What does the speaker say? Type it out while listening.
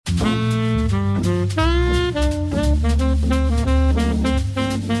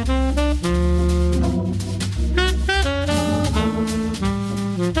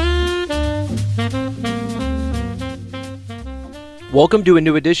Welcome to a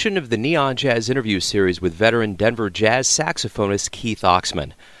new edition of the Neon Jazz interview series with veteran Denver jazz saxophonist Keith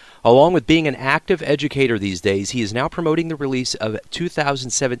Oxman. Along with being an active educator these days, he is now promoting the release of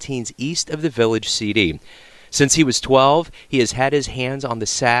 2017's East of the Village CD. Since he was 12, he has had his hands on the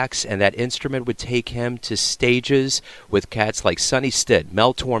sax, and that instrument would take him to stages with cats like Sonny Stitt,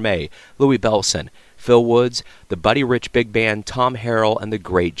 Mel Torme, Louie Bellson, Phil Woods, the Buddy Rich Big Band, Tom Harrell, and the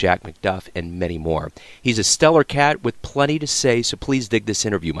great Jack McDuff, and many more. He's a stellar cat with plenty to say, so please dig this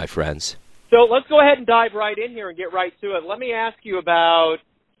interview, my friends. So let's go ahead and dive right in here and get right to it. Let me ask you about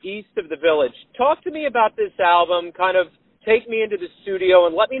East of the Village. Talk to me about this album, kind of take me into the studio,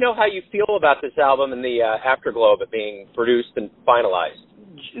 and let me know how you feel about this album and the afterglow of it being produced and finalized.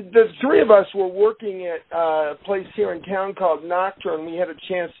 The three of us were working at a place here in town called Nocturne. We had a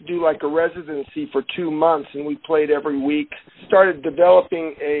chance to do like a residency for 2 months, and we played every week. Started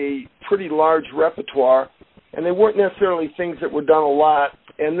developing a pretty large repertoire, and they weren't necessarily things that were done a lot.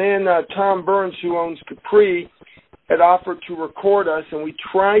 And then Tom Burns, who owns Capri, had offered to record us, and we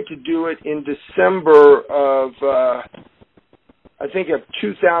tried to do it in December of, I think, of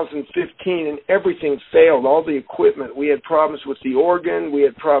 2015, and everything failed. All the equipment. We had problems with the organ. We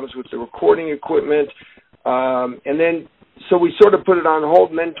had problems with the recording equipment. And then, so we sort of put it on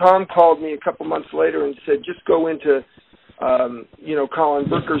hold, and then Tom called me a couple months later and said, just go into, Colin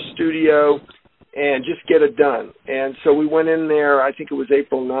Booker's studio and just get it done. And so we went in there, I think it was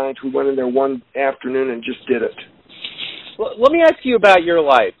April 9th. We went in there one afternoon and just did it. Well, let me ask you about your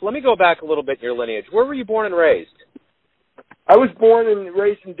life. Let me go back a little bit in your lineage. Where were you born and raised? I was born and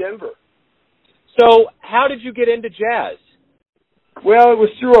raised in Denver. So how did you get into jazz? Well, it was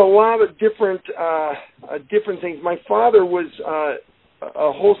through a lot of different things. My father was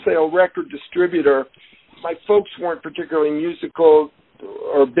a wholesale record distributor. My folks weren't particularly musical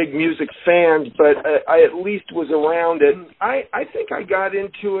or big music fans, but I at least was around it. I think I got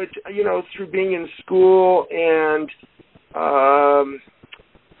into it, through being in school, and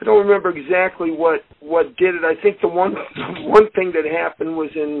I don't remember exactly what did it. I think the one thing that happened was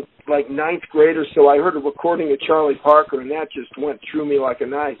in like ninth grade or so, I heard a recording of Charlie Parker, and that just went through me like a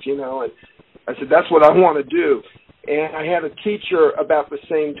knife, and I said, that's what I want to do. And I had a teacher about the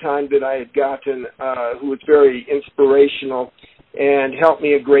same time that I had gotten who was very inspirational and helped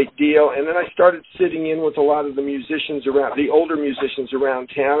me a great deal. And then I started sitting in with a lot of the musicians around, the older musicians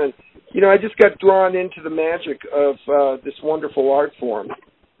around town, and, I just got drawn into the magic of this wonderful art form.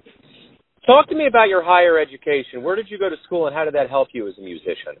 Talk to me about your higher education. Where did you go to school, and how did that help you as a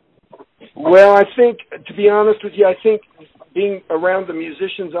musician? Well, I think, to be honest with you, I think being around the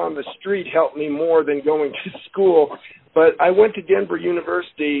musicians on the street helped me more than going to school. But I went to Denver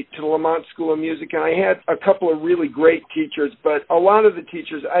University, to the Lamont School of Music, and I had a couple of really great teachers. But a lot of the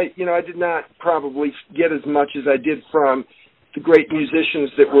teachers, I did not probably get as much as I did from the great musicians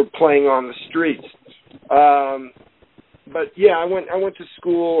that were playing on the streets. But yeah, I went to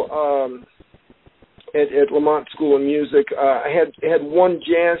school at Lamont School of Music. I had one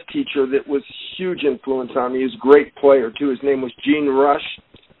jazz teacher that was a huge influence on me. He was a great player too. His name was Gene Rush.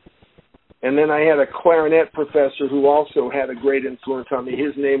 And then I had a clarinet professor who also had a great influence on me.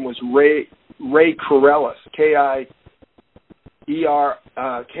 His name was Ray Corellis, Kireleilis.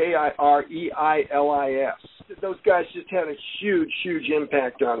 Those guys just had a huge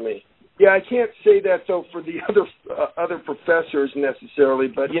impact on me. Yeah, I can't say that though for the other professors necessarily,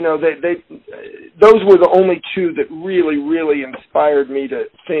 but they those were the only two that really inspired me to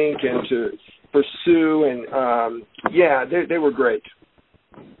think and to pursue, and they were great.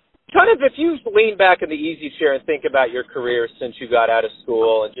 Kind of, if you lean back in the easy chair and think about your career since you got out of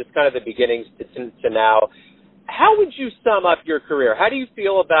school and just kind of the beginnings to now, how would you sum up your career? How do you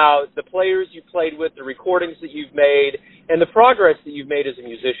feel about the players you played with, the recordings that you've made, and the progress that you've made as a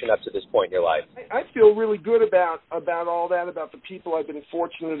musician up to this point in your life? I feel really good about all that, about the people I've been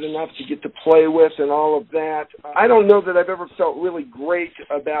fortunate enough to get to play with and all of that. I don't know that I've ever felt really great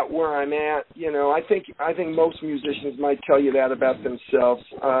about where I'm at. I think most musicians might tell you that about themselves.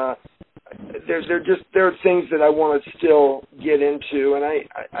 There are things that I want to still get into, and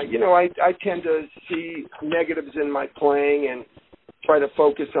I tend to see negatives in my playing and try to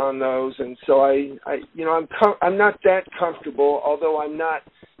focus on those, and so I'm not that comfortable, although I'm not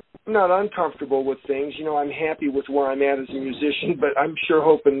uncomfortable with things. I'm happy with where I'm at as a musician, but I'm sure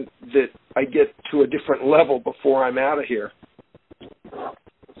hoping that I get to a different level before I'm out of here.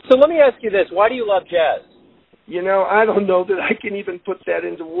 So let me ask you this: why do you love jazz? I don't know that I can even put that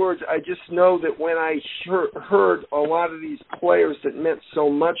into words. I just know that when I heard a lot of these players that meant so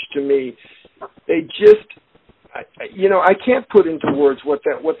much to me, they just I can't put into words what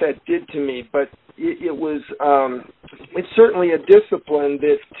that did to me, but it was it's certainly a discipline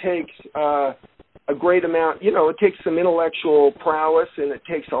that takes a great amount. It takes some intellectual prowess, and it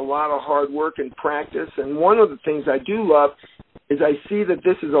takes a lot of hard work and practice. And one of the things I do love is I see that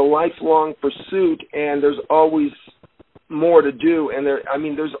this is a lifelong pursuit, and there's always more to do, and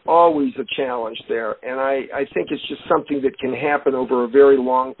there's always a challenge there, and I think it's just something that can happen over a very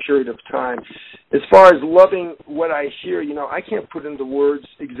long period of time. As far as loving what I hear, I can't put into words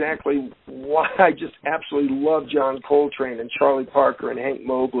exactly why I just absolutely love John Coltrane and Charlie Parker and Hank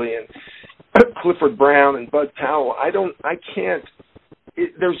Mobley and Clifford Brown and Bud Powell.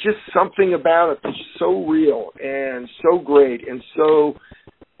 There's just something about it that's so real and so great and so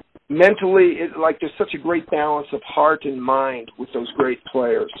mentally, there's such a great balance of heart and mind with those great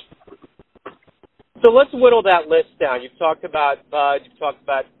players. So let's whittle that list down. You've talked about Bud, you've talked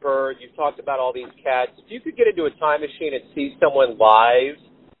about Bird, you've talked about all these cats. If you could get into a time machine and see someone live,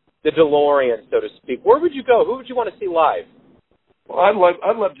 the DeLorean, so to speak, where would you go? Who would you want to see live? Well,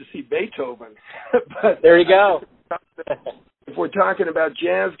 I'd love to see Beethoven. But there you go. If we're talking about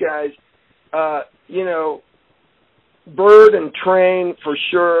jazz guys, Bird and Train for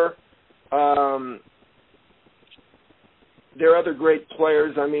sure. There are other great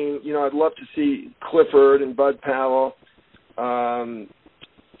players. I'd love to see Clifford and Bud Powell. Some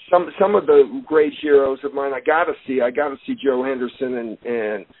of the great heroes of mine. I got to see Joe Henderson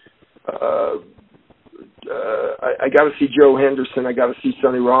and I got to see Joe Henderson. I got to see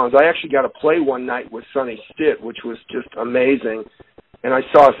Sonny Rollins. I actually got to play one night with Sonny Stitt, which was just amazing. And I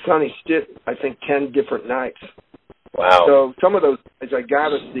saw Sonny Stitt, I think, 10 different nights. Wow. So some of those guys I got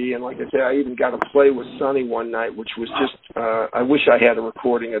to see, and like I said, I even got to play with Sonny one night, which was just, I wish I had a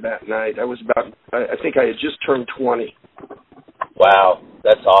recording of that night. I think I had just turned 20. Wow,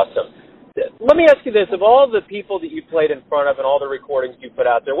 that's awesome. Let me ask you this. Of all the people that you played in front of and all the recordings you put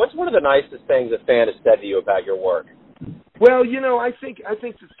out there, what's one of the nicest things a fan has said to you about your work? Well, I think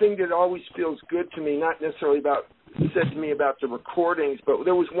the thing that always feels good to me, not necessarily said to me about the recordings, but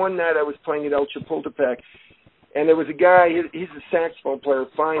there was one night I was playing at El Chapultepec, and there was a guy, he's a saxophone player,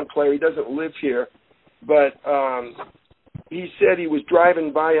 fine player. He doesn't live here, but he said he was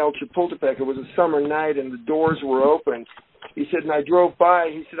driving by El Chapultepec. It was a summer night, and the doors were open. He said, and I drove by.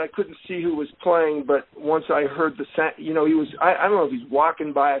 He said, I couldn't see who was playing, but once I heard he was, I don't know if he's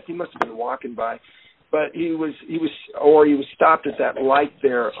walking by. I think he must have been walking by, but he was stopped at that light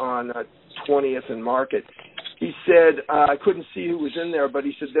there on 20th and Market. He said, I couldn't see who was in there, but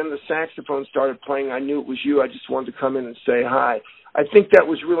he said, then the saxophone started playing. I knew it was you. I just wanted to come in and say hi. I think that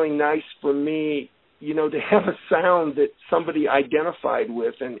was really nice for me, to have a sound that somebody identified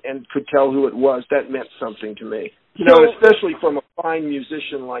with and could tell who it was. That meant something to me. Especially from a fine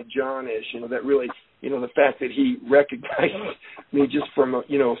musician like John is, that really, the fact that he recognized me just from, a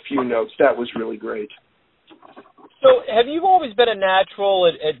few notes, that was really great. So have you always been a natural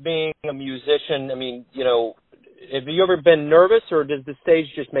at being a musician? Have you ever been nervous, or does the stage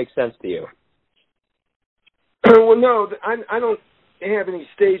just make sense to you? Well, no, I don't have any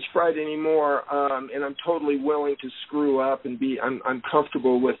stage fright anymore, and I'm totally willing to screw up and I'm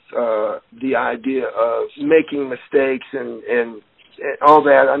comfortable with the idea of making mistakes and all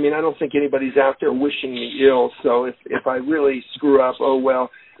that. I don't think anybody's out there wishing me ill, so if I really screw up, oh well.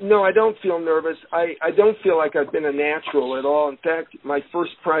 No, I don't feel nervous. I don't feel like I've been a natural at all. In fact, my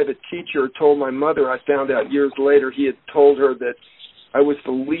first private teacher told my mother, I found out years later, he had told her that I was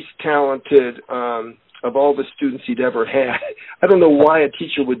the least talented of all the students he'd ever had. I don't know why a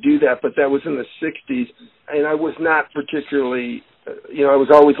teacher would do that, but that was in the 60s, and I was not particularly, I was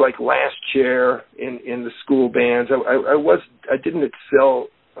always like last chair in the school bands. I didn't excel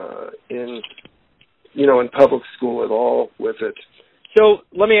in public school at all with it. So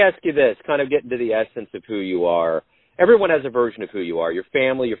let me ask you this, kind of getting to the essence of who you are. Everyone has a version of who you are, your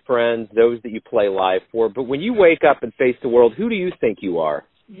family, your friends, those that you play live for. But when you wake up and face the world, who do you think you are?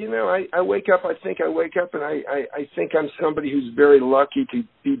 I wake up, and I think I'm somebody who's very lucky to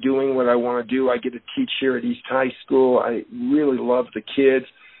be doing what I want to do. I get to teach here at East High School. I really love the kids.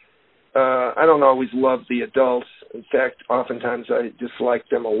 I don't always love the adults. In fact, oftentimes I dislike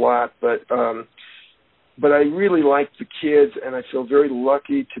them a lot, but I really like the kids, and I feel very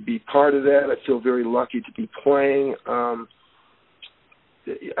lucky to be part of that. I feel very lucky to be playing. I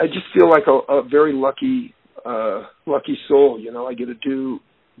just feel like a very lucky soul. I get to do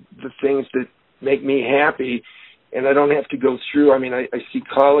the things that make me happy, and I don't have to go through. I see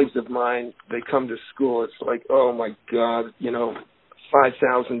colleagues of mine, they come to school, it's like, oh my God,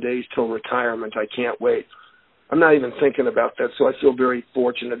 5,000 days till retirement, I can't wait. I'm not even thinking about that, so I feel very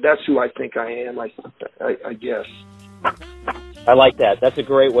fortunate. That's who I think I am, I guess. I like that. That's a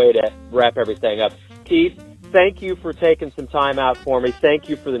great way to wrap everything up. Keith, thank you for taking some time out for me. Thank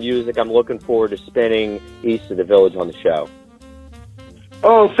you for the music. I'm looking forward to spinning East of the Village on the show.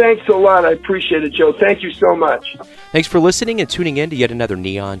 Oh, thanks a lot. I appreciate it, Joe. Thank you so much. Thanks for listening and tuning in to yet another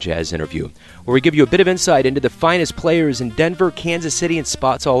Neon Jazz interview, where we give you a bit of insight into the finest players in Denver, Kansas City, and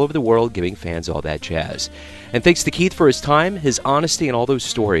spots all over the world, giving fans all that jazz. And thanks to Keith for his time, his honesty, and all those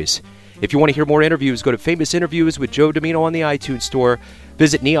stories. If you want to hear more interviews, go to Famous Interviews with Joe Domino on the iTunes Store.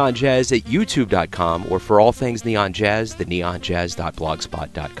 Visit Neon Jazz at youtube.com, or for all things Neon Jazz, the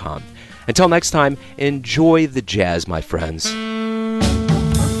neonjazz.blogspot.com. Until next time, enjoy the jazz, my friends.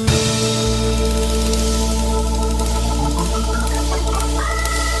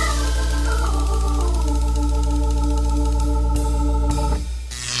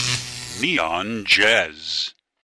 Neon Jazz.